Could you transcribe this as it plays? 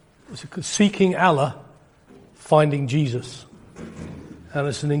Seeking Allah, Finding Jesus. And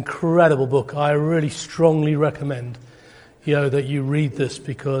it's an incredible book. I really strongly recommend, that you read this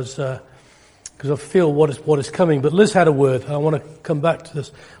because I feel what is coming. But Liz had a word. I want to come back to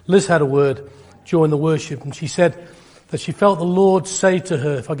this. Liz had a word during the worship, and she said that she felt the Lord say to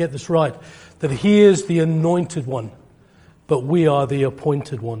her, if I get this right, that He is the anointed one, but we are the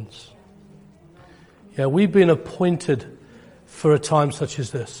appointed ones. Yeah, we've been appointed for a time such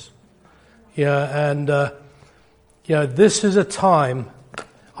as this. This is a time.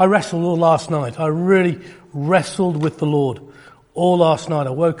 I wrestled all last night. I really wrestled with the Lord all last night.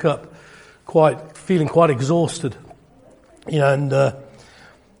 I woke up feeling quite exhausted, and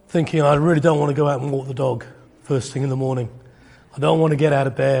thinking I really don't want to go out and walk the dog first thing in the morning. I don't want to get out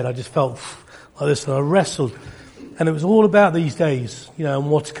of bed. I just felt like this, and I wrestled. And it was all about these days, and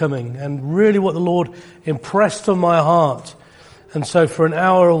what's coming, and really what the Lord impressed on my heart. And so for an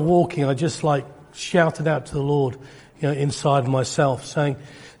hour of walking, I just shouted out to the Lord, inside myself, saying,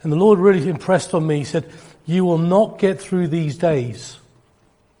 and the Lord really impressed on me. He said, "You will not get through these days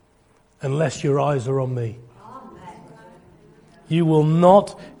unless your eyes are on me." You will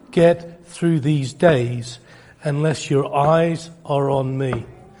not get through these days unless your eyes are on me.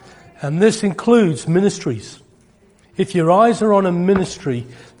 And this includes ministries. If your eyes are on a ministry,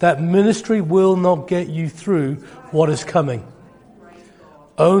 that ministry will not get you through what is coming.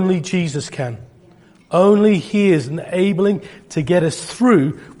 Only Jesus can. Only He is enabling to get us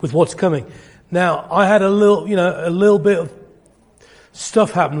through with what's coming. Now, I had a little bit of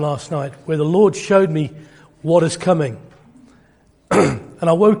stuff happen last night where the Lord showed me what is coming. And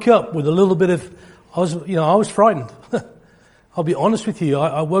I woke up with a little bit of, I was frightened. I'll be honest with you.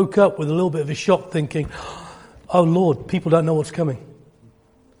 I woke up with a little bit of a shock thinking, oh Lord, people don't know what's coming.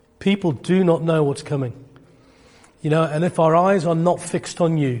 People do not know what's coming. And if our eyes are not fixed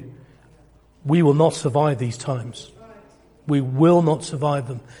on you, we will not survive these times. We will not survive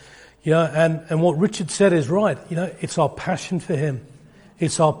them. And what Richard said is right. It's our passion for Him.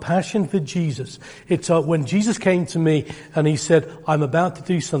 It's our passion for Jesus. When Jesus came to me and He said, I'm about to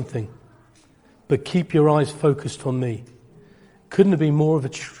do something, but keep your eyes focused on me. Couldn't have been more of a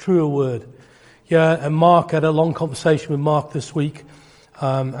truer word. And Mark had a long conversation with Mark this week,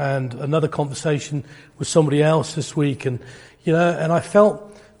 and another conversation with somebody else this week. And I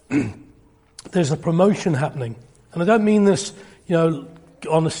felt there's a promotion happening. And I don't mean this,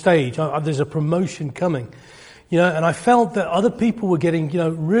 on the stage. There's a promotion coming. And I felt that other people were getting,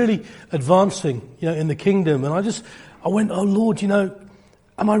 really advancing, in the kingdom. And I went, oh Lord,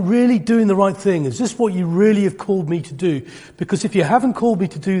 am I really doing the right thing? Is this what you really have called me to do? Because if you haven't called me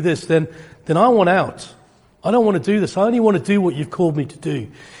to do this, then I want out. I don't want to do this. I only want to do what you've called me to do.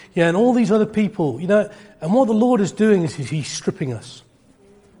 And all these other people, and what the Lord is doing is He's stripping us.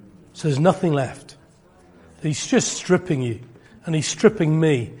 So there's nothing left. He's just stripping you. And He's stripping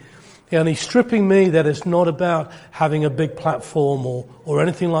me. And He's stripping me that it's not about having a big platform or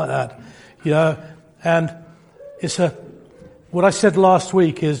anything like that. And what I said last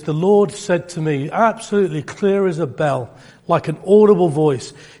week is the Lord said to me, absolutely clear as a bell, like an audible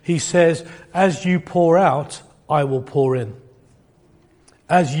voice. He says, as you pour out, I will pour in.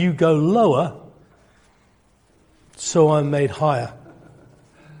 As you go lower, so I'm made higher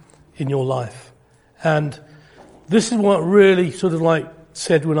in your life. And this is what really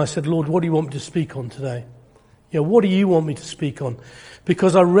said when I said, Lord, what do you want me to speak on today? What do you want me to speak on?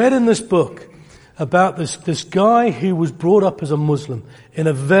 Because I read in this book about this guy who was brought up as a Muslim in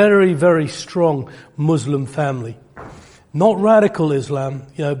a very, very strong Muslim family. Not radical Islam,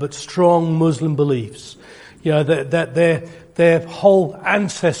 but strong Muslim beliefs. That their whole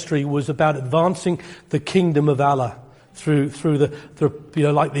ancestry was about advancing the kingdom of Allah through the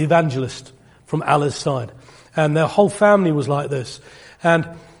like the evangelist from Allah's side. And their whole family was like this. And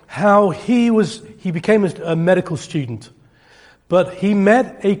how he became a medical student. But he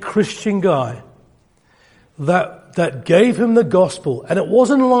met a Christian guy that gave him the gospel. And it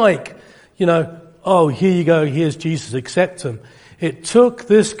wasn't like, oh, here you go, here's Jesus, accept Him. It took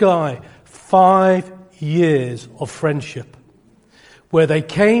this guy 5 years of friendship where they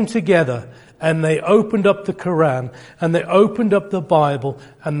came together and they opened up the Quran and they opened up the Bible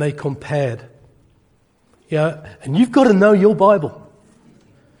and they compared. And you've got to know your Bible.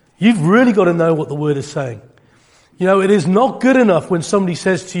 You've really got to know what the Word is saying. It is not good enough when somebody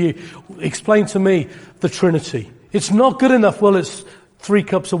says to you, explain to me the Trinity. It's not good enough, well, it's 3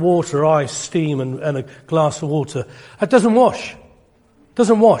 cups of water, ice, steam, and a glass of water. That doesn't wash.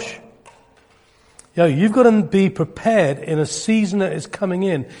 Doesn't wash. You've got to be prepared in a season that is coming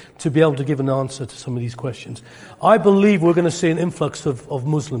in to be able to give an answer to some of these questions. I believe we're going to see an influx of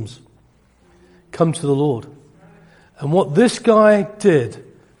Muslims come to the Lord. And what this guy did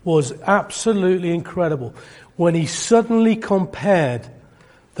was absolutely incredible. When he suddenly compared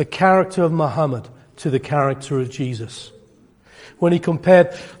the character of Muhammad to the character of Jesus. When he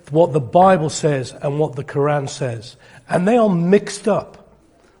compared what the Bible says and what the Quran says. And they are mixed up.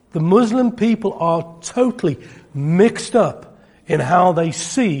 The Muslim people are totally mixed up in how they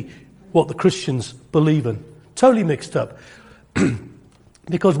see what the Christians believe in. Totally mixed up.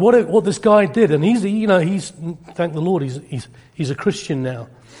 Because what this guy did, and he's thank the Lord, he's a Christian now.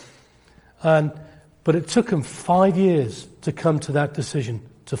 But it took him 5 years to come to that decision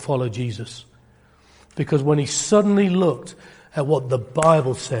to follow Jesus. Because when he suddenly looked at what the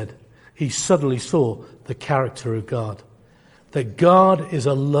Bible said, he suddenly saw the character of God. That God is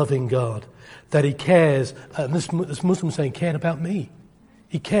a loving God. That he cares, and this Muslim saying, cared about me.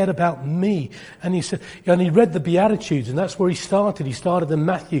 He cared about me. And he said, and he read the Beatitudes, and that's where he started. He started in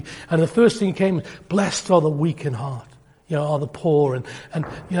Matthew. And the first thing came, blessed are the weak in heart, are the poor,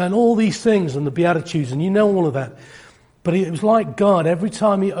 and all these things, and the Beatitudes, and all of that. But it was like God, every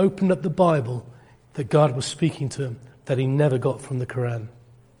time he opened up the Bible, that God was speaking to him, that he never got from the Quran.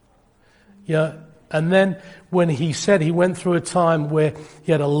 And then when he said he went through a time where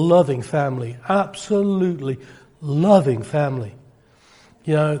he had a loving family, absolutely loving family.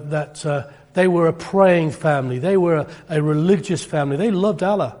 That they were a praying family. They were a religious family. They loved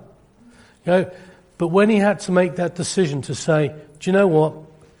Allah. But when he had to make that decision to say, do you know what?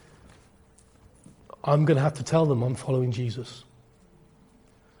 I'm going to have to tell them I'm following Jesus.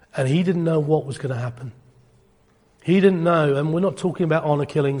 And he didn't know what was going to happen. He didn't know, and we're not talking about honor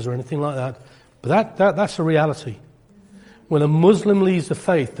killings or anything like that. But that's a reality. When a Muslim leaves the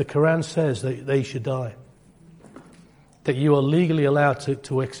faith, the Quran says that they should die. That you are legally allowed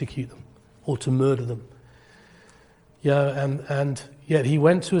to execute them or to murder them. And yet he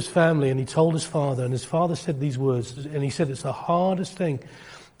went to his family and he told his father, and his father said these words, and he said it's the hardest thing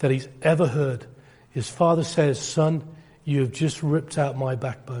that he's ever heard. His father says, son, you have just ripped out my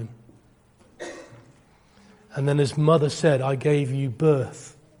backbone. And then his mother said, I gave you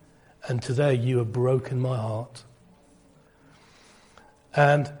birth. And today you have broken my heart.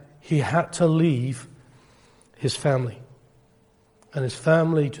 And he had to leave his family. And his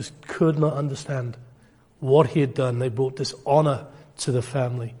family just could not understand what he had done. They brought dishonor to the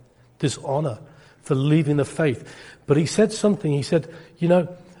family. Dishonor for leaving the faith. But he said something. He said,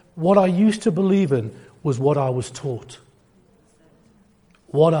 what I used to believe in was what I was taught.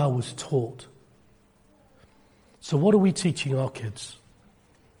 What I was taught. So what are we teaching our kids?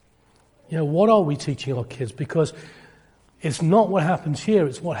 What are we teaching our kids? Because it's not what happens here,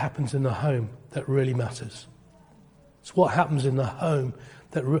 it's what happens in the home that really matters. It's what happens in the home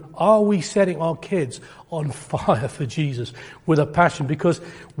that are we setting our kids on fire for Jesus with a passion? Because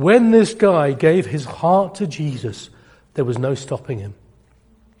when this guy gave his heart to Jesus, there was no stopping him.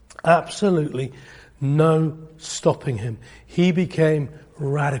 Absolutely no stopping him. He became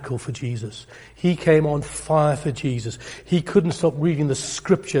radical for Jesus. He came on fire for Jesus. He couldn't stop reading the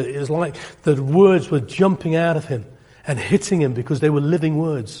scripture. It was like the words were jumping out of him and hitting him because they were living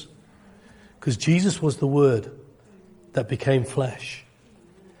words. Because Jesus was the word that became flesh.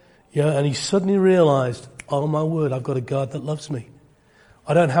 And he suddenly realized, oh my word, I've got a God that loves me.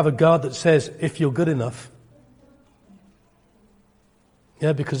 I don't have a God that says, if you're good enough.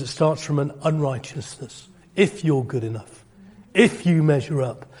 Because it starts from an unrighteousness. If you're good enough. If you measure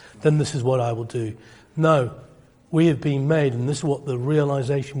up, then this is what I will do. No, we have been made, and this is what the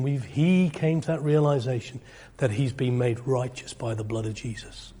realization he came to that realization that he's been made righteous by the blood of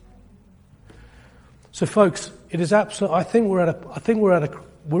Jesus. So folks, it is absolute. I think we're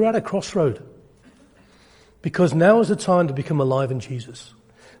at a crossroad. Because now is the time to become alive in Jesus.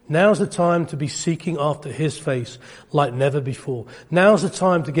 Now's the time to be seeking after his face like never before. Now's the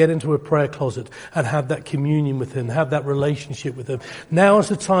time to get into a prayer closet and have that communion with him, have that relationship with him. Now's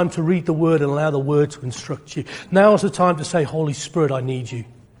the time to read the word and allow the word to instruct you. Now's the time to say, Holy Spirit, I need you.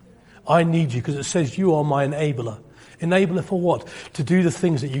 I need you because it says you are my enabler. Enabler for what? To do the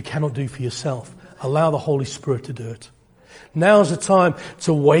things that you cannot do for yourself. Allow the Holy Spirit to do it. Now's the time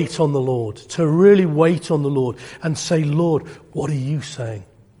to wait on the Lord, to really wait on the Lord and say, Lord, what are you saying?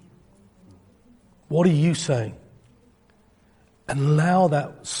 What are you saying? And allow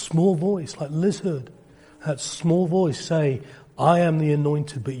that small voice, like Liz heard, that small voice say, I am the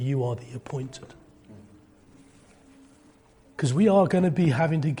anointed, but you are the appointed. Because we are going to be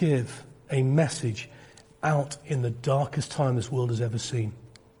having to give a message out in the darkest time this world has ever seen.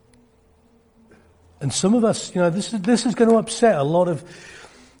 And some of us, this is going to upset a lot of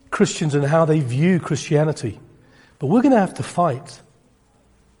Christians and how they view Christianity. But we're going to have to fight.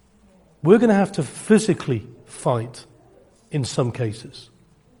 We're going to have to physically fight in some cases.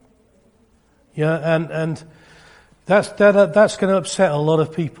 And that's going to upset a lot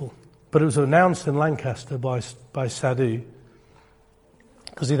of people. But it was announced in Lancaster by Sadhu,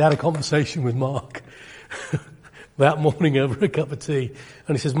 because he'd had a conversation with Mark that morning over a cup of tea.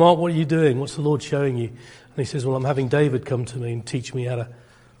 And he says, Mark, what are you doing? What's the Lord showing you? And he says, well, I'm having David come to me and teach me how to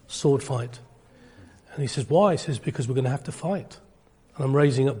sword fight. And he says, why? He says, because we're going to have to fight. And I'm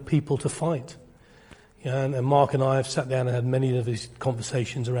raising up people to fight. And Mark and I have sat down and had many of these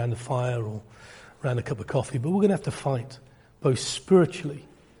conversations around the fire or around a cup of coffee. But we're going to have to fight, both spiritually,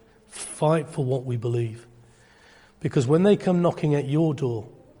 fight for what we believe. Because when they come knocking at your door,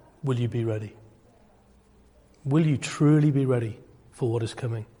 will you be ready? Will you truly be ready for what is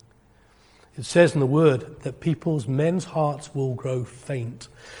coming? It says in the Word that men's hearts will grow faint.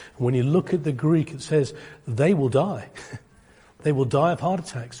 And when you look at the Greek, it says they will die. They will die of heart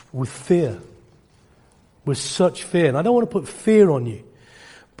attacks with fear. With such fear. And I don't want to put fear on you,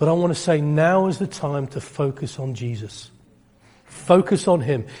 but I want to say now is the time to focus on Jesus. Focus on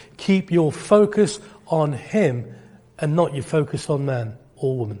Him. Keep your focus on Him and not your focus on man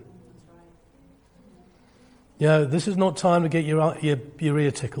or woman. This is not time to get your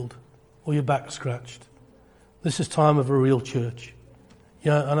ear tickled or your back scratched. This is time of a real church.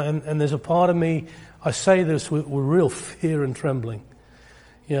 And there's a part of me, I say this with real fear and trembling.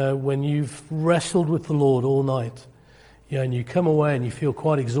 When you've wrestled with the Lord all night, and you come away and you feel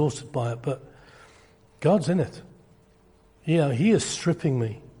quite exhausted by it, but God's in it. He is stripping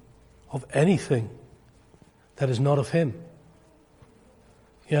me of anything that is not of Him.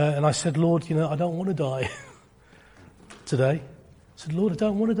 And I said, Lord, I don't want to die today. I said, Lord, I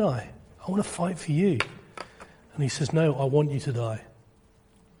don't want to die. I want to fight for you. And He says, no, I want you to die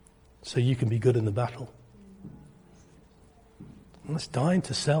so you can be good in the battle. And that's dying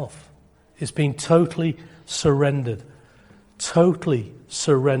to self. It's being totally surrendered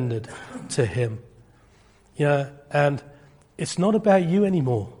to Him. And it's not about you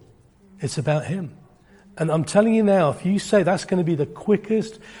anymore. It's about Him. And I'm telling you now, if you say that's going to be the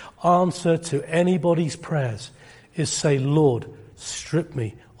quickest answer to anybody's prayers, is say, Lord, strip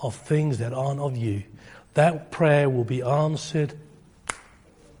me of things that aren't of you. That prayer will be answered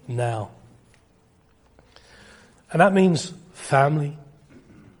now. And that means family.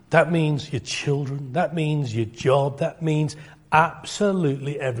 That means your children. That means your job. That means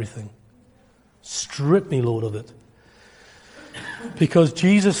absolutely everything. Strip me, Lord, of it. Because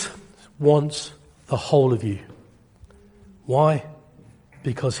Jesus wants the whole of you. Why?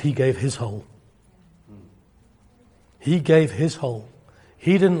 Because He gave His whole. He gave His whole.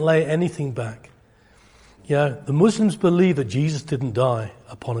 He didn't lay anything back. The Muslims believe that Jesus didn't die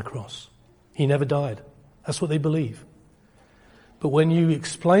upon a cross. He never died. That's what they believe. But when you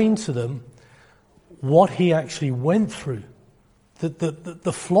explain to them what He actually went through,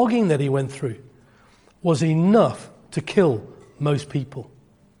 the flogging that He went through was enough to kill most people.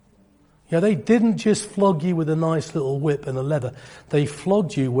 They didn't just flog you with a nice little whip and a leather. They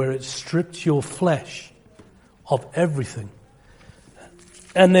flogged you where it stripped your flesh of everything.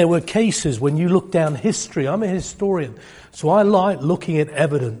 And there were cases when you look down history. I'm a historian, so I like looking at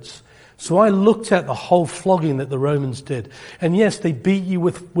evidence. So I looked at the whole flogging that the Romans did. And yes, they beat you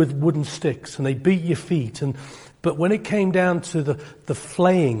with wooden sticks and they beat your feet. But when it came down to the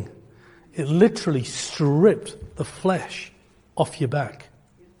flaying, it literally stripped the flesh off your back.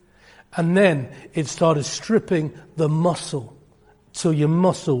 And then it started stripping the muscle till your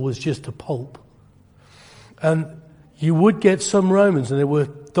muscle was just a pulp. And you would get some Romans, and there were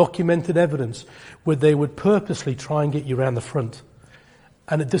documented evidence, where they would purposely try and get you around the front.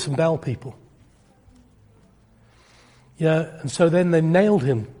 And it disembowel people. And so then they nailed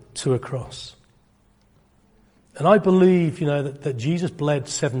Him to a cross. And I believe, that Jesus bled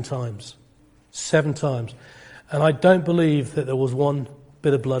 7 times. 7 times. And I don't believe that there was one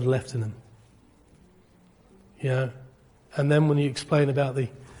bit of blood left in Him. And then when you explain about the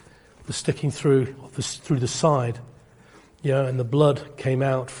sticking through the side, and the blood came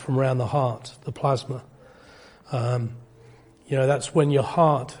out from around the heart, the plasma. That's when your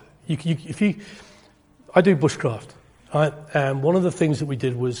heart. I do bushcraft, right? And one of the things that we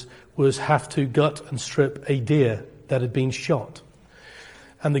did was have to gut and strip a deer that had been shot.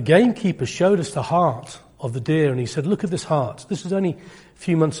 And the gamekeeper showed us the heart of the deer, and he said, "Look at this heart." This was only a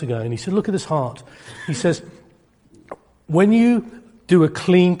few months ago, and he said, "Look at this heart." He says, "When you do a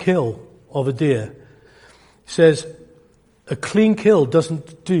clean kill of a deer," he says, "a clean kill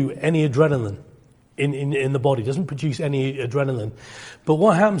doesn't do any adrenaline. in the body. It doesn't produce any adrenaline. But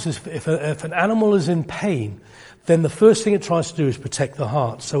what happens is if an animal is in pain, then the first thing it tries to do is protect the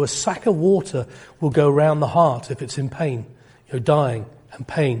heart. So a sack of water will go around the heart if it's in pain, dying and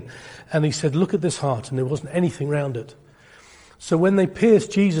pain. And he said, look at this heart, and there wasn't anything around it. So when they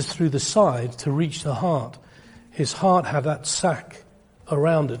pierced Jesus through the side to reach the heart, his heart had that sack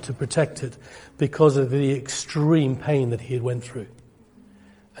around it to protect it because of the extreme pain that he had went through.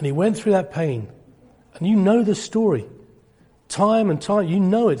 And he went through that pain. And you know the story. Time and time, you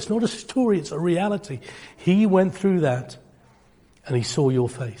know it. It's not a story, it's a reality. He went through that, and he saw your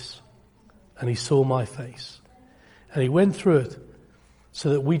face. And he saw my face. And he went through it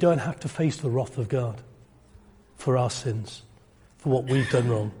so that we don't have to face the wrath of God for our sins, for what we've done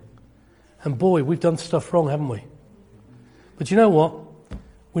wrong. And boy, we've done stuff wrong, haven't we? But you know what?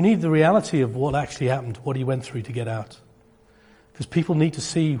 We need the reality of what actually happened, what he went through to get out. Because people need to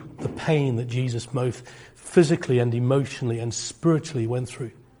see the pain that Jesus both physically and emotionally and spiritually went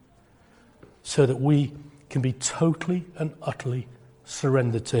through, so that we can be totally and utterly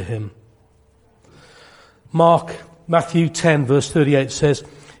surrendered to him. Matthew 10 verse 38 says,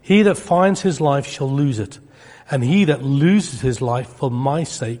 he that finds his life shall lose it, and he that loses his life for my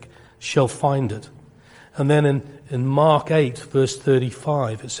sake shall find it. And then in Mark 8 verse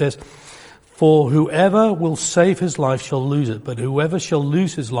 35 it says, for whoever will save his life shall lose it, but whoever shall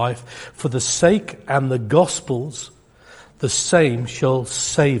lose his life for the sake and the gospel's, the same shall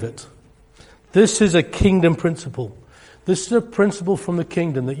save it. This is a kingdom principle. This is a principle from the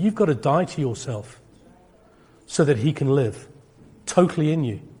kingdom that you've got to die to yourself so that he can live totally in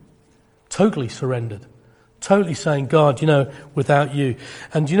you, totally surrendered, totally saying, God, without you.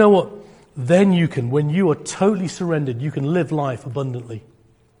 And you know what? Then you can, when you are totally surrendered, you can live life abundantly.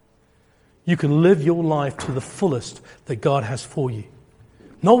 You can live your life to the fullest that God has for you.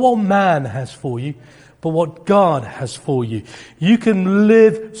 Not what man has for you, but what God has for you. You can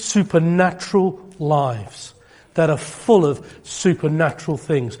live supernatural lives that are full of supernatural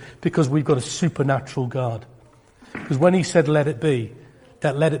things because we've got a supernatural God. Because when he said let it be,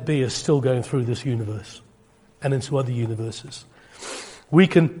 that let it be is still going through this universe and into other universes. We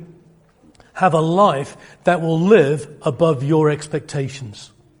can have a life that will live above your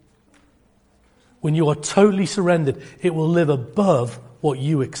expectations. When you are totally surrendered, it will live above what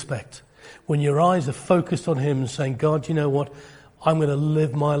you expect. When your eyes are focused on him and saying, God, you know what? I'm going to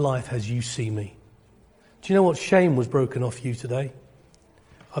live my life as you see me. Do you know what shame was broken off you today?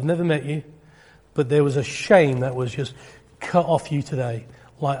 I've never met you, but there was a shame that was just cut off you today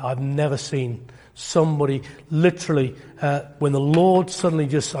like I've never seen. Somebody literally, when the Lord suddenly I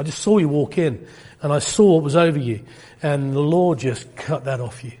just saw you walk in and I saw what was over you, and the Lord just cut that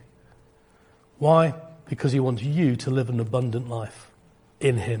off you. Why? Because he wants you to live an abundant life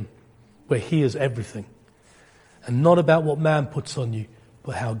in him, where he is everything. And not about what man puts on you,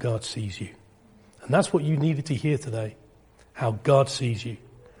 but how God sees you. And that's what you needed to hear today. How God sees you,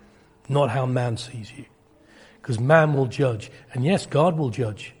 not how man sees you. Because man will judge. And yes, God will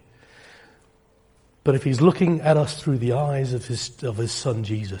judge. But if he's looking at us through the eyes of his son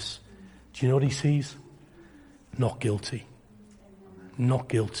Jesus, do you know what he sees? Not guilty. Not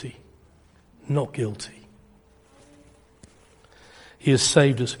guilty. Not guilty. He has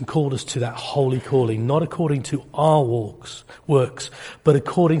saved us and called us to that holy calling, not according to our works, but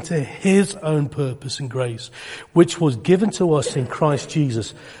according to his own purpose and grace, which was given to us in Christ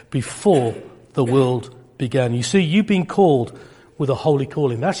Jesus before the world began. You see, you've been called with a holy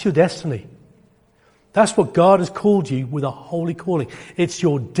calling. That's your destiny. That's what God has called you, with a holy calling. It's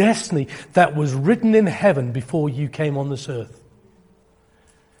your destiny that was written in heaven before you came on this earth.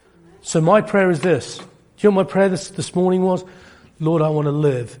 So my prayer is this. Do you know what my prayer this morning was? Lord, I want to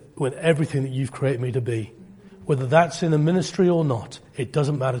live with everything that you've created me to be. Whether that's in a ministry or not, it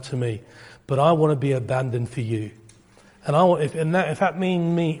doesn't matter to me. But I want to be abandoned for you. And I want,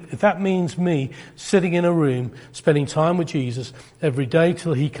 if that means me sitting in a room, spending time with Jesus every day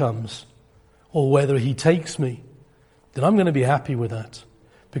till he comes, or whether he takes me, then I'm going to be happy with that.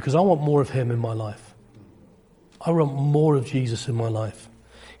 Because I want more of him in my life. I want more of Jesus in my life.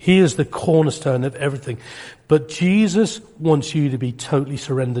 He is the cornerstone of everything. But Jesus wants you to be totally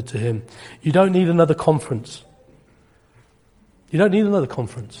surrendered to him. You don't need another conference. You don't need another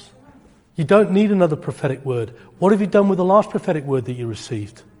conference. You don't need another prophetic word. What have you done with the last prophetic word that you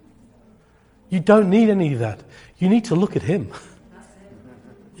received? You don't need any of that. You need to look at him.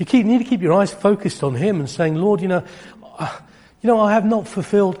 You need to keep your eyes focused on him and saying, Lord, I have not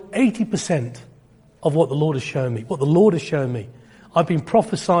fulfilled 80% of what the Lord has shown me, what the Lord has shown me. I've been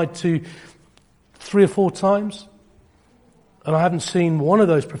prophesied to 3 or 4 times, and I haven't seen one of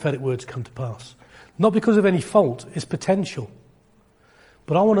those prophetic words come to pass. Not because of any fault, it's potential.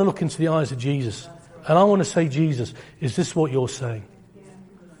 But I want to look into the eyes of Jesus. And I want to say, Jesus, is this what you're saying?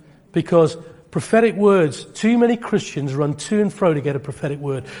 Because prophetic words, too many Christians run to and fro to get a prophetic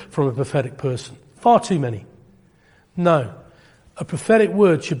word from a prophetic person. Far too many. No. A prophetic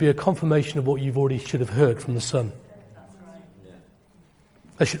word should be a confirmation of what you've already should have heard from the Son.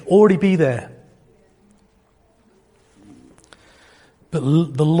 They should already be there. But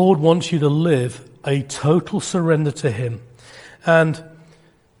the Lord wants you to live a total surrender to Him. And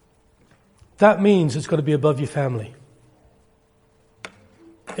that means it's got to be above your family.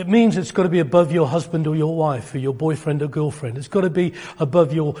 It means it's got to be above your husband or your wife or your boyfriend or girlfriend. It's got to be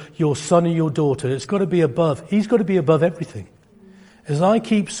above your son or your daughter. It's got to be above. He's got to be above everything. As I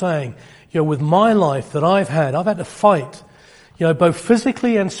keep saying, with my life that I've had to fight, both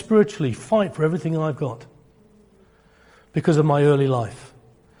physically and spiritually, fight for everything I've got because of my early life.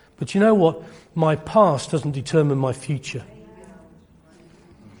 But you know what? My past doesn't determine my future.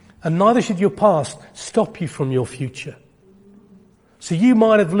 And neither should your past stop you from your future. So you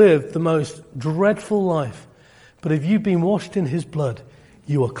might have lived the most dreadful life, but if you've been washed in His blood,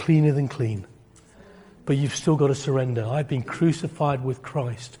 you are cleaner than clean. But you've still got to surrender. I've been crucified with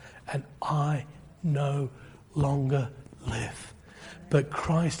Christ, and I no longer live. But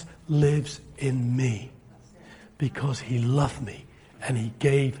Christ lives in me because He loved me and He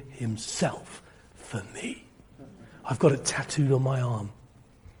gave Himself for me. I've got it tattooed on my arm.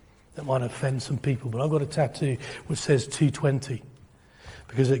 That might offend some people, but I've got a tattoo which says 2:20.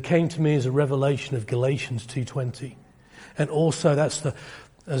 Because it came to me as a revelation of Galatians 2:20. And also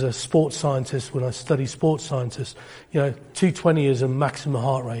as a sports scientist, when I study sports scientists, 220 is a maximum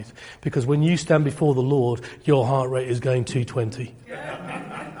heart rate. Because when you stand before the Lord, your heart rate is going 220.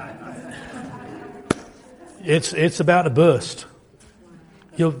 It's about to burst.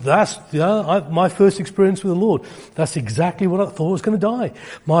 My first experience with the Lord. That's exactly what I thought I was going to die.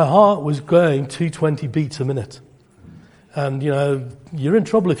 My heart was going 220 beats a minute. And, you're in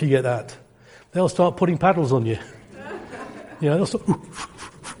trouble if you get that. They'll start putting paddles on you. They'll start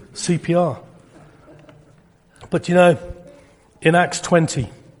CPR. But, in Acts 20,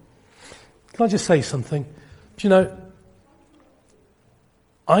 can I just say something?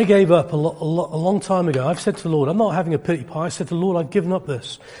 I gave up a long time ago. I've said to the Lord, I'm not having a pity party. I said to the Lord, I've given up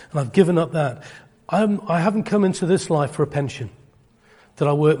this and I've given up that. I haven't come into this life for a pension. That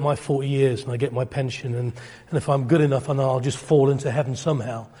I work my 40 years and I get my pension and if I'm good enough, I know I'll just fall into heaven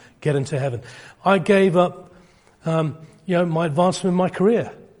somehow, get into heaven. I gave up, my advancement in my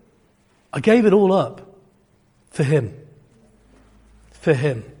career. I gave it all up for Him. For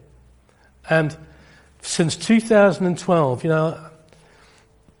Him. And since 2012,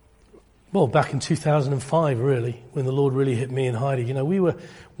 back in 2005 really, when the Lord really hit me and Heidi,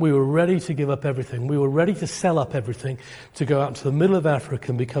 we were ready to give up everything. We were ready to sell up everything to go out to the middle of Africa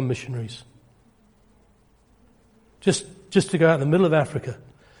and become missionaries. Just to go out in the middle of Africa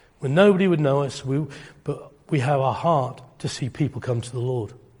when nobody would know us, but we have a heart to see people come to the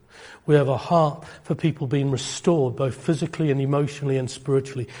Lord. We have a heart for people being restored, both physically and emotionally and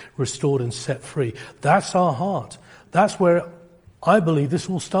spiritually, restored and set free. That's our heart. That's where I believe this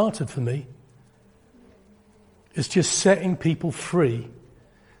all started for me. It's just setting people free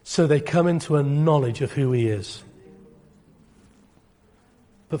so they come into a knowledge of who He is.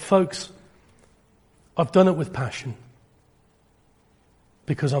 But folks, I've done it with passion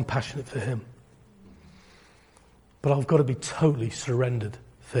because I'm passionate for Him. But I've got to be totally surrendered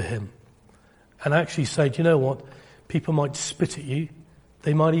for Him. And actually say, do you know what? People might spit at you.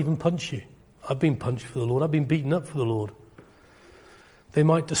 They might even punch you. I've been punched for the Lord. I've been beaten up for the Lord. They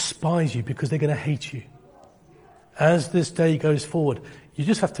might despise you because they're going to hate you. As this day goes forward, you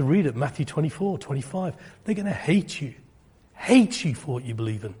just have to read it, Matthew 24, 25. They're going to hate you for what you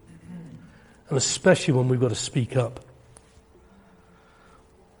believe in. And especially when we've got to speak up.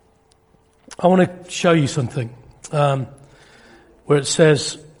 I want to show you something where it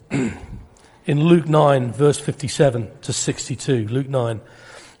says in Luke 9, verse 57 to 62, Luke 9,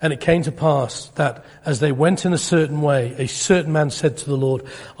 and it came to pass that as they went in a certain way, a certain man said to the Lord,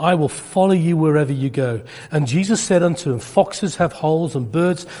 I will follow you wherever you go. And Jesus said unto him, foxes have holes and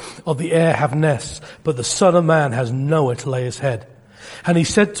birds of the air have nests, but the Son of Man has nowhere to lay his head. And he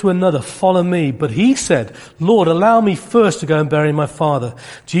said to another, follow me. But he said, Lord, allow me first to go and bury my father.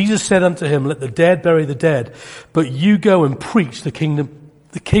 Jesus said unto him, let the dead bury the dead, but you go and preach the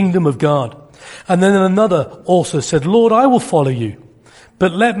kingdom of God. And then another also said, Lord, I will follow you.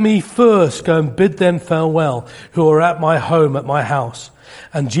 But let me first go and bid them farewell who are at my home, at my house.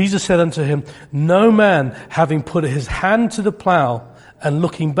 And Jesus said unto him, no man having put his hand to the plow and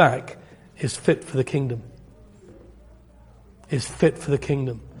looking back is fit for the kingdom. Is fit for the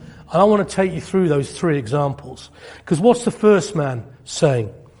kingdom. And I want to take you through those three examples. Because what's the first man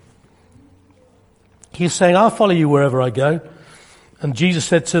saying? He's saying, I'll follow you wherever I go. And Jesus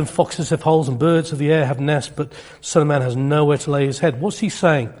said to him, foxes have holes and birds of the air have nests, but Son of Man has nowhere to lay his head. What's he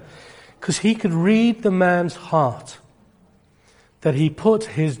saying? Because he could read the man's heart. That he put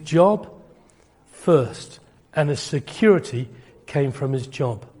his job first, and his security came from his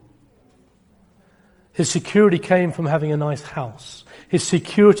job. His security came from having a nice house. His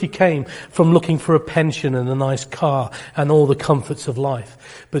security came from looking for a pension and a nice car and all the comforts of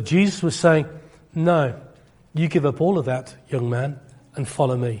life. But Jesus was saying, no, you give up all of that, young man, and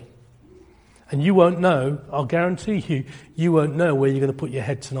follow me. And you won't know, I'll guarantee you, you won't know where you're going to put your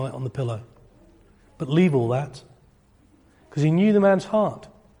head tonight on the pillow. But leave all that. Because he knew the man's heart.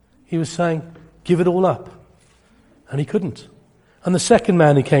 He was saying, give it all up. And he couldn't. And the second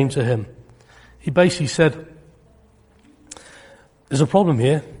man who came to him, he basically said, there's a problem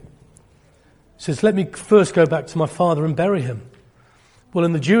here. He says, let me first go back to my father and bury him. Well,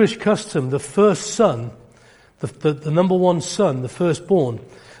 in the Jewish custom, the first son, the number one son, the firstborn,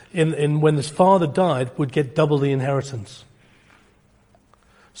 when his father died, would get double the inheritance.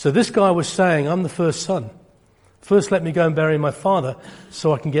 So this guy was saying, I'm the first son. First let me go and bury my father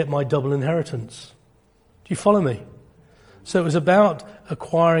so I can get my double inheritance. Do you follow me? So it was about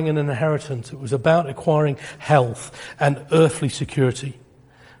acquiring an inheritance. It was about acquiring health and earthly security.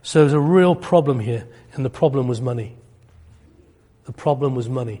 So there's a real problem here, and the problem was money. The problem was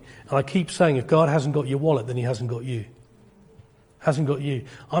money. And I keep saying, if God hasn't got your wallet, then he hasn't got you. Hasn't got you.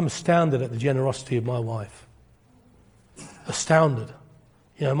 I'm astounded at the generosity of my wife. Astounded.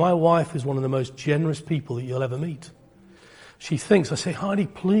 You know, my wife is one of the most generous people that you'll ever meet. She thinks, I say, Heidi,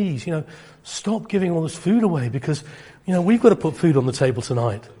 please, stop giving all this food away because, we've got to put food on the table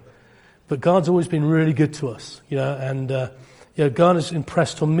tonight. But God's always been really good to us, and God has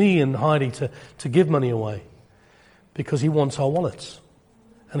impressed on me and Heidi to give money away because he wants our wallets.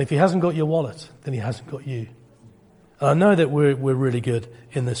 And if he hasn't got your wallet, then he hasn't got you. And I know that we're really good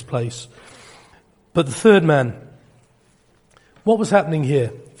in this place. But the third man, what was happening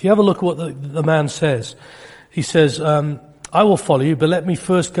here? If you have a look at what the man says, he says, I will follow you, but let me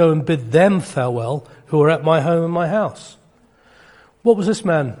first go and bid them farewell who are at my home and my house. What was this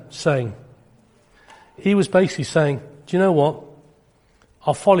man saying? He was basically saying, do you know what?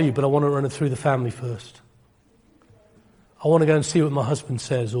 I'll follow you, but I want to run it through the family first. I want to go and see what my husband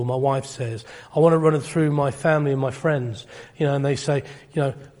says or my wife says. I want to run it through my family and my friends. And they say,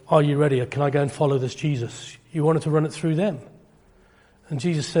 are you ready? Can I go and follow this Jesus? You wanted to run it through them. And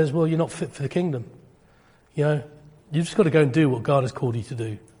Jesus says, well, you're not fit for the kingdom. You've just got to go and do what God has called you to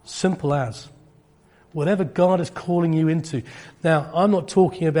do. Simple as. Whatever God is calling you into. Now, I'm not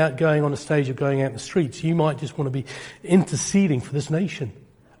talking about going on a stage or going out in the streets. You might just want to be interceding for this nation.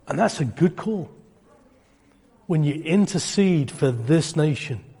 And that's a good call. When you intercede for this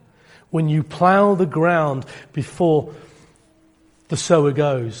nation, when you plow the ground before the sower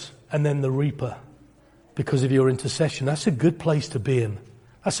goes and then the reaper, because of your intercession, that's a good place to be in.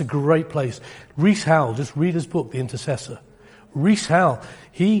 That's a great place. Rees Howell, just read his book, The Intercessor. Rees Howell,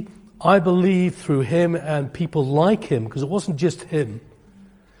 I believe through him and people like him, because it wasn't just him.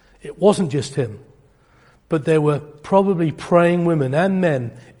 It wasn't just him. But there were probably praying women and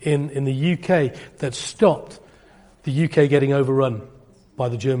men in the UK that stopped the UK getting overrun by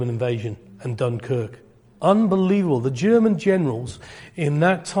the German invasion and Dunkirk. Unbelievable. The German generals in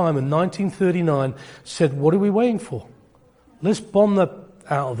that time in 1939 said, what are we waiting for? Let's bomb that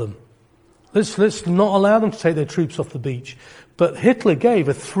out of them. Let's not allow them to take their troops off the beach. But Hitler gave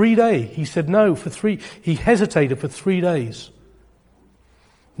a 3-day. He said no he hesitated for 3 days.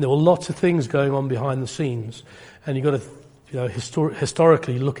 There were lots of things going on behind the scenes. And you've got to,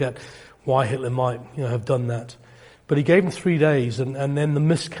 historically look at why Hitler might, have done that. But he gave them 3 days and then the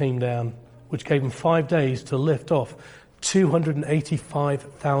mist came down, which gave them 5 days to lift off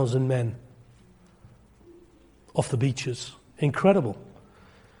 285,000 men off the beaches. Incredible.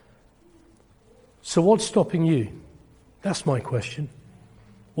 So what's stopping you? That's my question.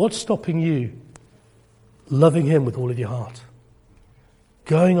 What's stopping you loving him with all of your heart?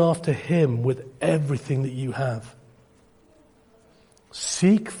 Going after him with everything that you have?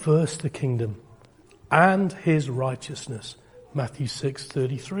 Seek first the kingdom and his righteousness. Matthew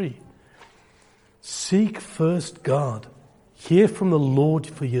 6:33. Seek first God. Hear from the Lord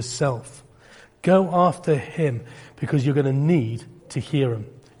for yourself. Go after him because you're going to need to hear him.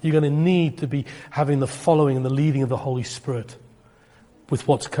 You're going to need to be having the following and the leading of the Holy Spirit with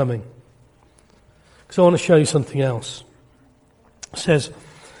what's coming. So I want to show you something else. It says,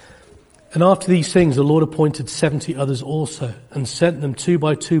 And after these things, the Lord appointed 70 others also, and sent them 2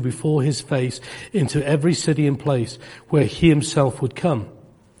 by 2 before his face into every city and place where he himself would come.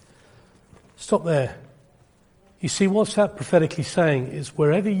 Stop there. You see, what's that prophetically saying is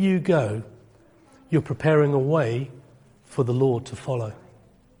wherever you go, you're preparing a way for the Lord to follow.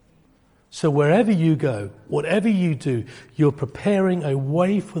 So wherever you go, whatever you do, you're preparing a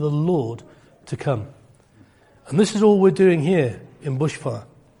way for the Lord to come. And this is all we're doing here in Bushfire.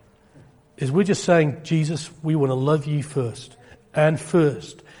 Is we're just saying, Jesus, we want to love you first, and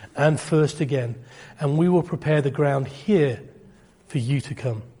first, and first again. And we will prepare the ground here for you to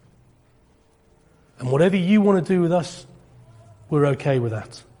come. And whatever you want to do with us, we're okay with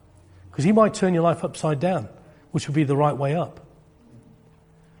that. Because he might turn your life upside down, which would be the right way up.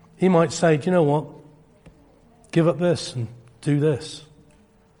 He might say, do you know what? Give up this and do this.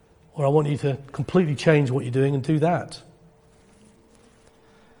 Or I want you to completely change what you're doing and do that.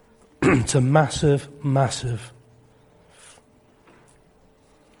 It's a massive, massive.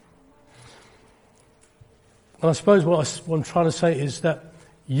 And I suppose what I'm trying to say is that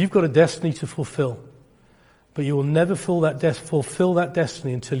you've got a destiny to fulfill, but you will never fulfill that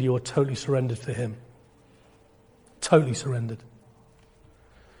destiny until you are totally surrendered to him. Totally surrendered.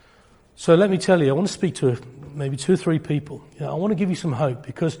 So let me tell you, I want to speak to maybe 2 or 3 people. I want to give you some hope,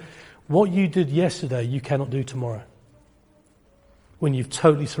 because what you did yesterday, you cannot do tomorrow. When you've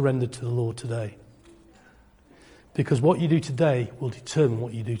totally surrendered to the Lord today. Because what you do today will determine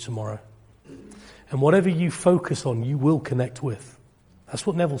what you do tomorrow. And whatever you focus on, you will connect with. That's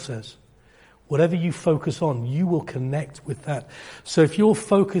what Neville says. Whatever you focus on, you will connect with that. So if your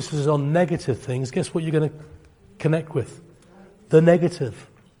focus is on negative things, guess what you're going to connect with? The negative.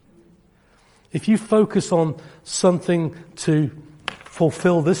 If you focus on something to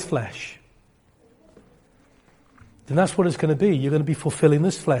fulfill this flesh, then that's what it's going to be. You're going to be fulfilling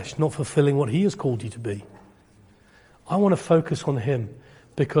this flesh, not fulfilling what he has called you to be. I want to focus on him,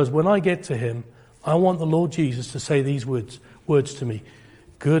 because when I get to him, I want the Lord Jesus to say these words to me.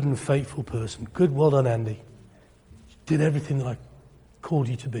 Good and faithful person. Good, well done, Andy. You did everything that I called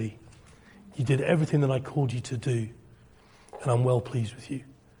you to be. You did everything that I called you to do. And I'm well pleased with you.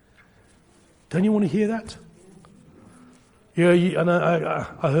 Don't you want to hear that? And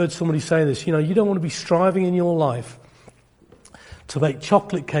I heard somebody say this, you don't want to be striving in your life to make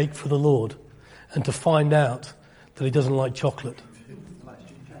chocolate cake for the Lord and to find out that he doesn't like chocolate.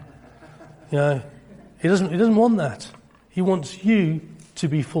 He doesn't want that. He wants you to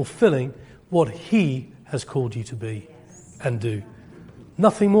be fulfilling what he has called you to be and do.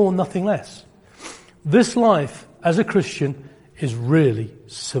 Nothing more, nothing less. This life as a Christian is really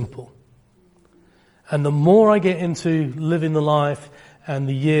simple. And the more I get into living the life and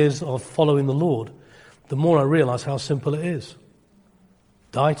the years of following the Lord, the more I realize how simple it is.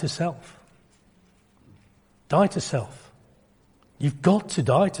 Die to self. Die to self. You've got to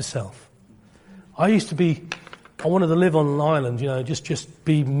die to self. I wanted to live on an island, just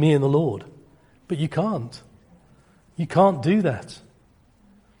be me and the Lord. But you can't. You can't do that.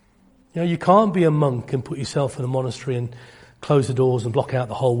 You can't be a monk and put yourself in a monastery and close the doors and block out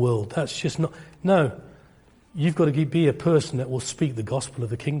the whole world. That's just not... No. You've got to be a person that will speak the gospel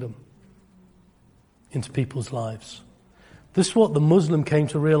of the kingdom into people's lives. This is what the Muslim came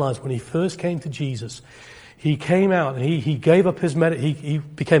to realize when he first came to Jesus. He came out and he gave up his he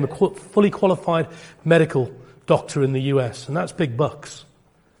became a fully qualified medical doctor in the US, and that's big bucks.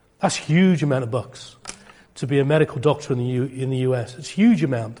 That's a huge amount of bucks to be a medical doctor in the US. It's a huge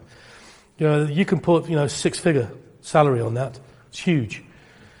amount. You can put 6-figure salary on that. It's huge.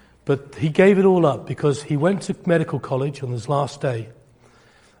 But he gave it all up because he went to medical college on his last day,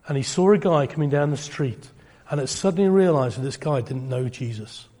 and he saw a guy coming down the street, and it suddenly realized that this guy didn't know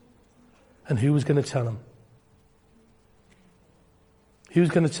Jesus. And who was going to tell him? He was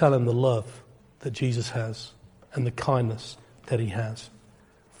going to tell him the love that Jesus has and the kindness that he has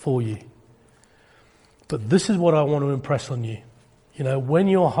for you. But this is what I want to impress on you. When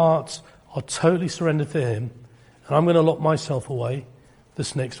your hearts are totally surrendered to him, and I'm going to lock myself away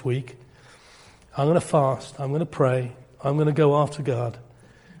this next week. I'm going to fast. I'm going to pray. I'm going to go after God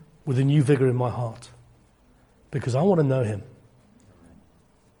with a new vigor in my heart, because I want to know him.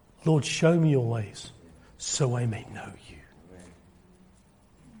 Lord, show me your ways so I may know you.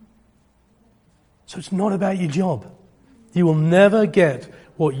 So it's not about your job. You will never get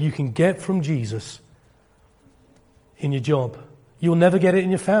what you can get from Jesus in your job. You'll never get it in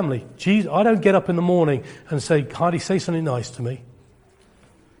your family. I don't get up in the morning and say, Heidi, say something nice to me,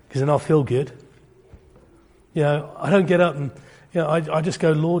 because then I'll feel good. I don't get up and, I just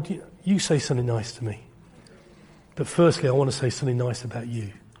go, Lord, you say something nice to me. But firstly, I want to say something nice about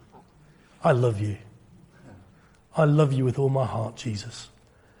you. I love you. I love you with all my heart, Jesus.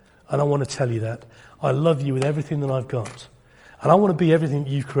 And I want to tell you that. I love you with everything that I've got. And I want to be everything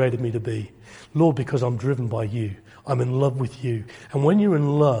you've created me to be. Lord, because I'm driven by you. I'm in love with you. And when you're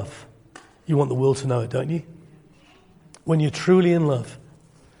in love, you want the world to know it, don't you? When you're truly in love,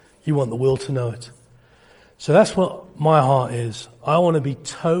 you want the world to know it. So that's what my heart is. I want to be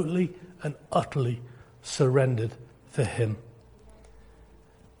totally and utterly surrendered for him.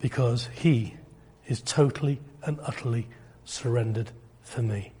 Because he is totally and utterly surrendered for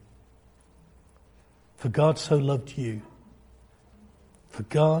me. For God so loved you. For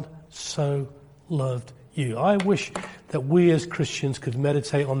God so loved you. I wish that we as Christians could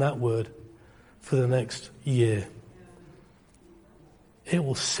meditate on that word for the next year. It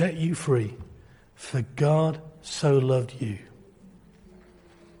will set you free. For God so loved you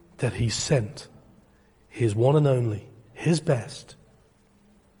that he sent his one and only, his best,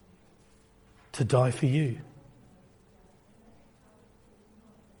 to die for you.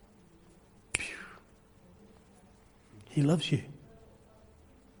 He loves you.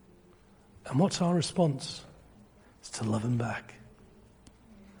 And what's our response? It's to love him back.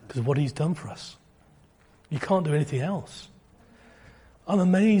 Because of what he's done for us. You can't do anything else. I'm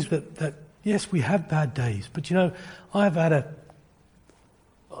amazed that yes, we have bad days. But you know, I've had a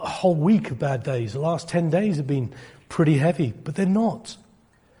whole week of bad days. The last 10 days have been pretty heavy. But they're not.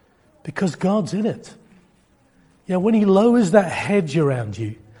 Because God's in it. You know, when he lowers that hedge around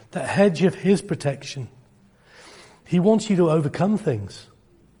you, that hedge of his protection, he wants you to overcome things.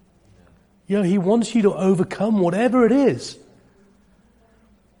 You know, he wants you to overcome whatever it is.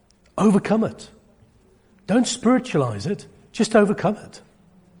 Overcome it. Don't spiritualize it. Just overcome it.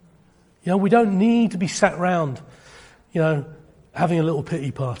 You know, we don't need to be sat around, you know, having a little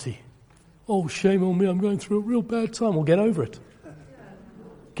pity party. Oh, shame on me, I'm going through a real bad time. Well, get over it.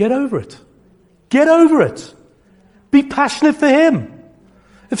 Get over it. Get over it. Be passionate for him.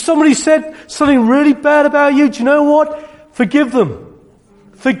 If somebody said something really bad about you, do you know what? Forgive them.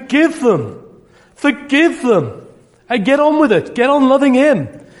 Forgive them. Forgive them. And get on with it. Get on loving him.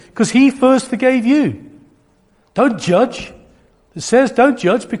 Because he first forgave you. Don't judge. It says don't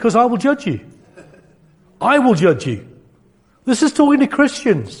judge because I will judge you. I will judge you. This is talking to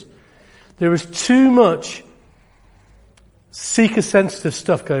Christians. There is too much seeker-sensitive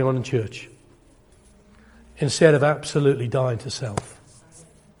stuff going on in church. Instead of absolutely dying to self.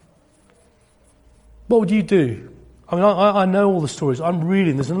 What would you do? I mean, I know all the stories. I'm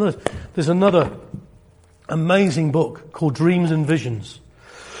reading. There's another amazing book called Dreams and Visions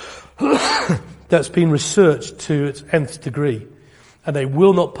that's been researched to its nth degree. And they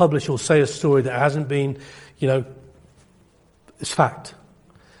will not publish or say a story that hasn't been, you know, it's fact.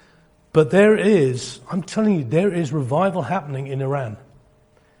 But I'm telling you, there is revival happening in Iran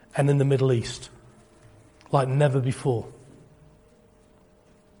and in the Middle East like never before.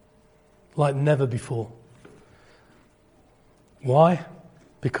 Like never before. Why?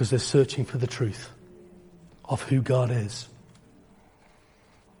 Because they're searching for the truth of who God is.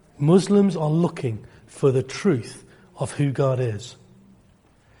 Muslims are looking for the truth of who God is.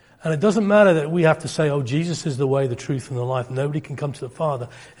 And it doesn't matter that we have to say, oh, Jesus is the way, the truth, and the life. Nobody can come to the Father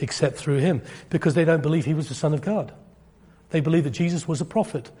except through him. Because they don't believe he was the Son of God. They believe that Jesus was a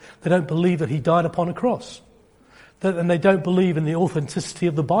prophet. They don't believe that he died upon a cross. And they don't believe in the authenticity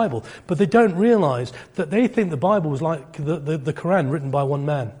of the Bible. But they don't realize that they think the Bible was like the Quran written by one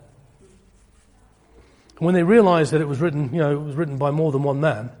man. And when they realize that it was written by more than one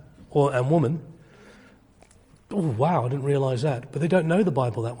man and woman, oh wow, I didn't realize that. But they don't know the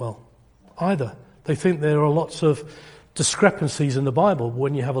Bible that well either. They think there are lots of discrepancies in the Bible.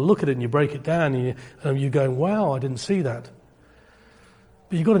 When you have a look at it and you break it down and you're going, wow, I didn't see that.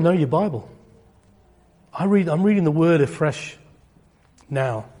 But you've got to know your Bible. I'm reading the Word afresh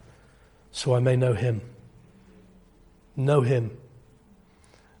now, so I may know him. Know him.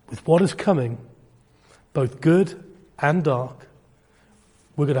 With what is coming, both good and dark,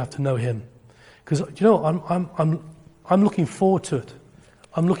 we're going to have to know him. Because, you know, I'm looking forward to it.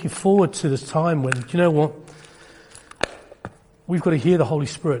 I'm looking forward to this time when, you know what? We've got to hear the Holy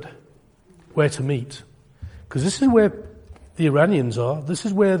Spirit where to meet. Because this is where the Iranians are. This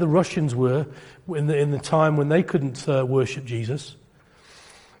is where the Russians were in the time when they couldn't worship Jesus.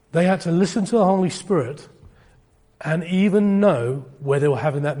 They had to listen to the Holy Spirit and even know where they were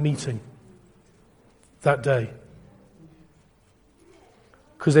having that meeting that day.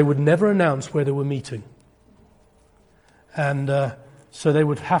 Because they would never announce where they were meeting. And so they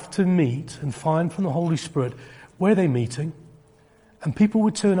would have to meet and find from the Holy Spirit where they're meeting. And people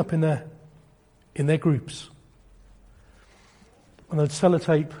would turn up in their groups. And they'd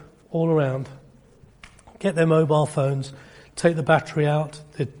sellotape all around, get their mobile phones, take the battery out,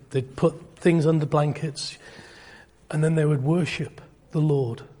 they'd put things under blankets, and then they would worship the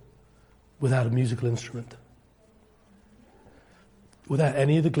Lord without a musical instrument, without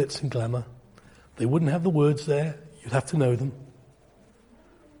any of the glitz and glamour. They wouldn't have the words there. You'd have to know them.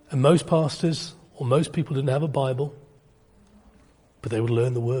 And most pastors or most people didn't have a Bible, but they would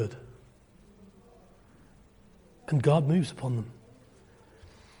learn the word. And God moves upon them.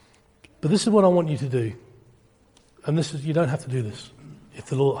 But this is what I want you to do. And this is, you don't have to do this if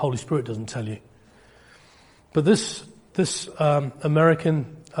the Holy Spirit doesn't tell you. But this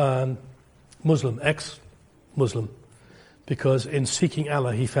American Muslim, ex-Muslim, because in seeking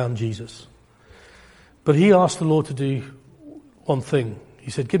Allah he found Jesus. But he asked the Lord to do one thing.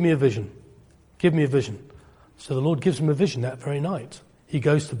 He said, give me a vision. Give me a vision. So the Lord gives him a vision that very night. He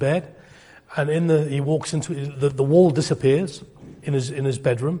goes to bed, and he walks into the wall disappears in his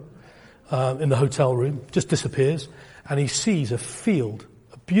bedroom, in the hotel room, just disappears, and he sees a field,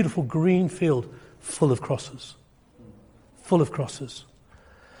 a beautiful green field full of crosses. Full of crosses.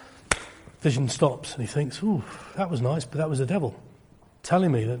 Vision stops, and he thinks, ooh, that was nice, but that was the devil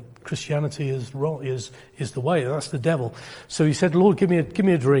telling me that Christianity is wrong, is the way. That's the devil. So he said, Lord, give me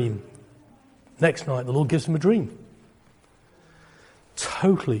a dream. Next night, the Lord gives him a dream.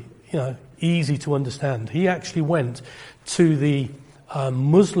 Totally, easy to understand. He actually went to the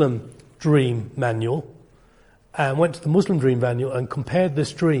Muslim dream manual and compared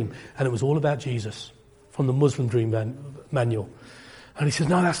this dream, and it was all about Jesus from the Muslim dream manual. And he said,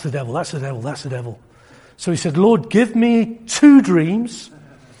 no, that's the devil, that's the devil, that's the devil. So he said, Lord, give me 2 dreams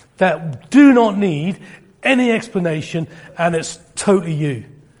that do not need any explanation, and it's totally you.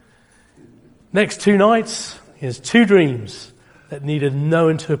 Next 2 nights, he has 2 dreams that needed no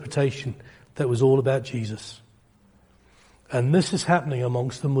interpretation, that was all about Jesus. And this is happening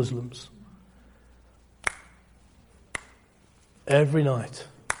amongst the Muslims. Every night.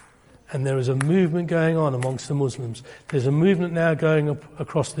 And there is a movement going on amongst the Muslims. There's a movement now going up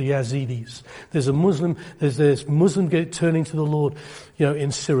across the Yazidis. There's Muslim turning to the Lord,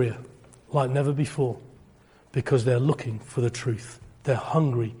 in Syria, like never before, because they're looking for the truth. They're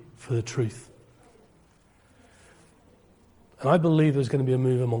hungry for the truth. And I believe there's going to be a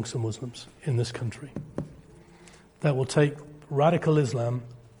move amongst the Muslims in this country that will take radical Islam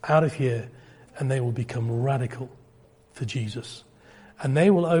out of here, and they will become radical for Jesus. And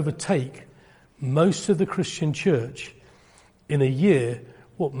they will overtake most of the Christian church in a year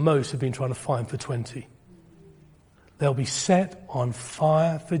what most have been trying to find for 20. They'll be set on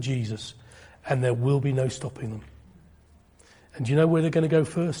fire for Jesus, and there will be no stopping them. And do you know where they're going to go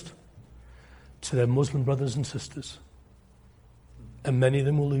first? To their Muslim brothers and sisters. And many of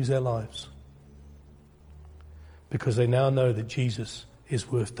them will lose their lives. Because they now know that Jesus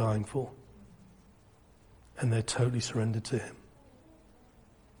is worth dying for. And they're totally surrendered to him.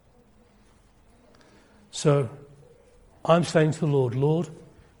 So, I'm saying to the Lord, Lord,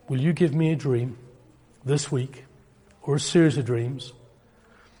 will you give me a dream this week, or a series of dreams,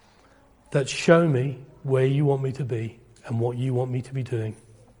 that show me where you want me to be and what you want me to be doing?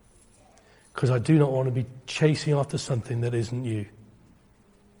 Because I do not want to be chasing after something that isn't you.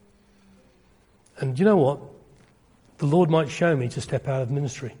 And you know what? The Lord might show me to step out of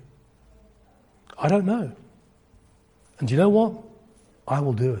ministry. I don't know. And you know what? I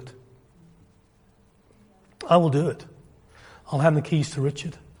will do it. I will do it. I'll hand the keys to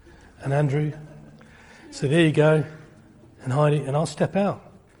Richard and Andrew. So there you go. And Heidi, and I'll step out.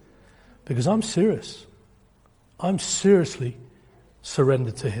 Because I'm serious. I'm seriously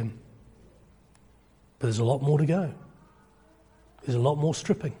surrendered to him. But there's a lot more to go. There's a lot more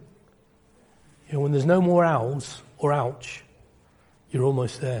stripping. When there's no more owls or ouch, you're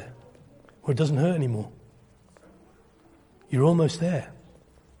almost there. Where it doesn't hurt anymore. You're almost there.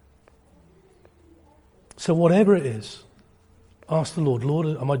 So whatever it is, ask the Lord, Lord,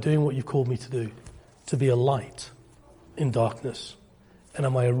 am I doing what you've called me to do? To be a light in darkness. And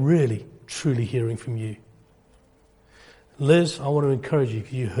am I really, truly hearing from you? Liz, I want to encourage you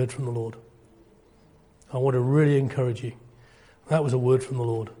because you heard from the Lord. I want to really encourage you. That was a word from the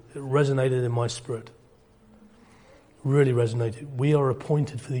Lord. It resonated in my spirit. Really resonated. We are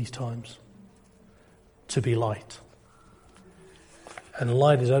appointed for these times to be light. And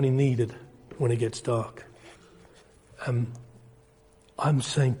light is only needed when it gets dark. I'm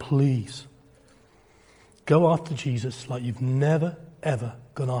saying, please, go after Jesus like you've never, ever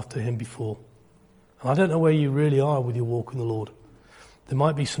gone after him before. And I don't know where you really are with your walk in the Lord. There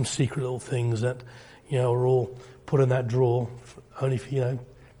might be some secret little things that, are all put in that drawer, only for, there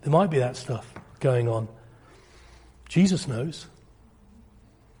might be that stuff going on. Jesus knows.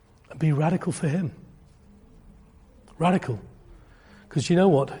 and be radical for him. Radical. Because you know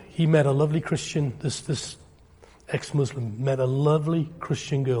what? He met a lovely Christian, this ex-Muslim met a lovely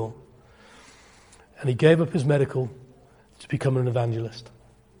Christian girl. And he gave up his medical to become an evangelist.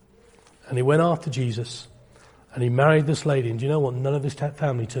 And he went after Jesus. And he married this lady. And do you know what? None of his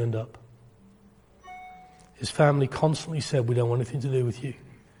family turned up. His family constantly said, we don't want anything to do with you.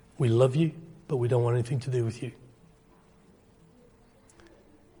 We love you, but we don't want anything to do with you.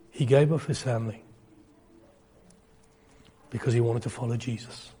 He gave up his family because he wanted to follow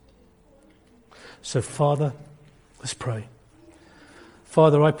Jesus. So, Father, let's pray.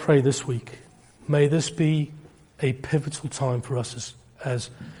 Father, I pray this week, may this be a pivotal time for us as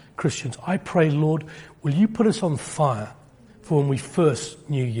Christians. I pray, Lord, will you put us on fire for when we first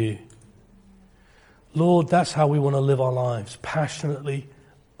knew you? Lord, that's how we want to live our lives, passionately,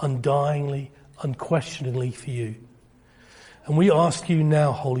 undyingly, unquestioningly for you. And we ask you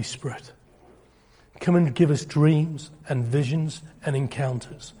now, Holy Spirit, come and give us dreams and visions and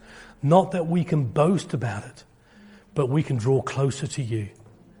encounters. Not that we can boast about it, but we can draw closer to you.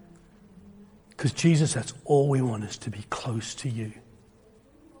 Because Jesus, that's all we want, is to be close to you.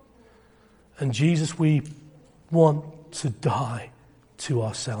 And Jesus, we want to die to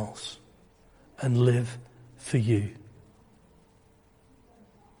ourselves and live for you.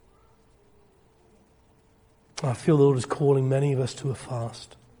 I feel the Lord is calling many of us to a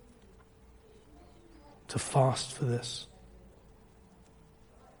fast. To fast for this.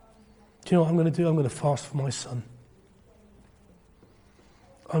 Do you know what I'm going to do? I'm going to fast for my son.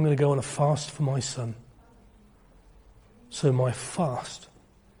 I'm going to go on a fast for my son. So my fast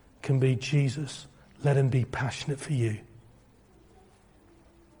can be, Jesus, let him be passionate for you.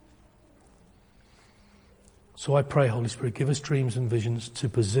 So I pray, Holy Spirit, give us dreams and visions to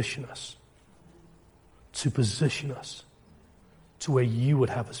position us to where you would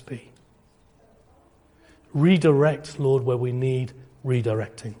have us be. Redirect, Lord, where we need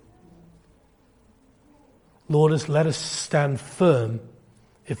redirecting. Lord, let us stand firm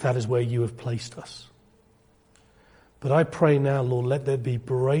if that is where you have placed us. But I pray now, Lord, let there be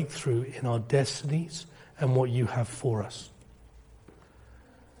breakthrough in our destinies and what you have for us.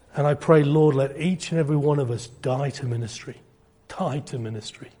 And I pray, Lord, let each and every one of us die to ministry. Die to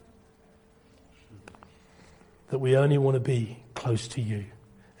ministry. That we only want to be close to you.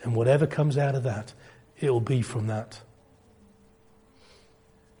 And whatever comes out of that, it will be from that.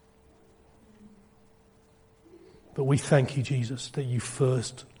 But we thank you, Jesus, that you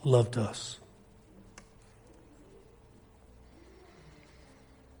first loved us.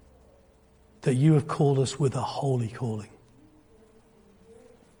 That you have called us with a holy calling.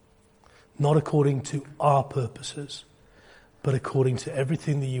 Not according to our purposes, but according to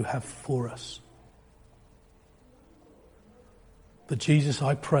everything that you have for us. But Jesus,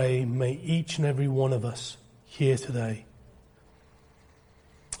 I pray, may each and every one of us here today,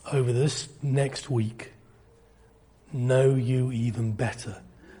 over this next week, know you even better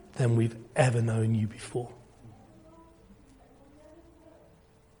than we've ever known you before.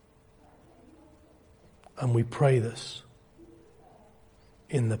 And we pray this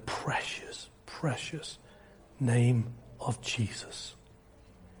in the precious, precious name of Jesus,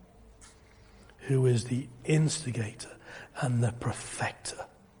 who is the instigator and the perfecter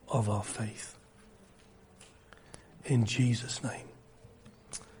of our faith. In Jesus' name.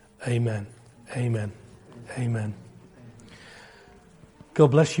 Amen. Amen. Amen. God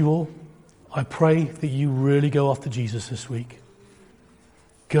bless you all. I pray that you really go after Jesus this week.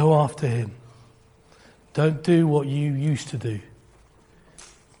 Go after him. Don't do what you used to do.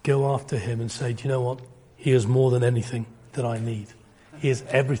 Go after him and say, do you know what? He is more than anything that I need. He is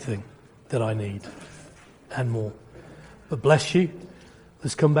everything that I need and more. But bless you.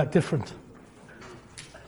 Let's come back different.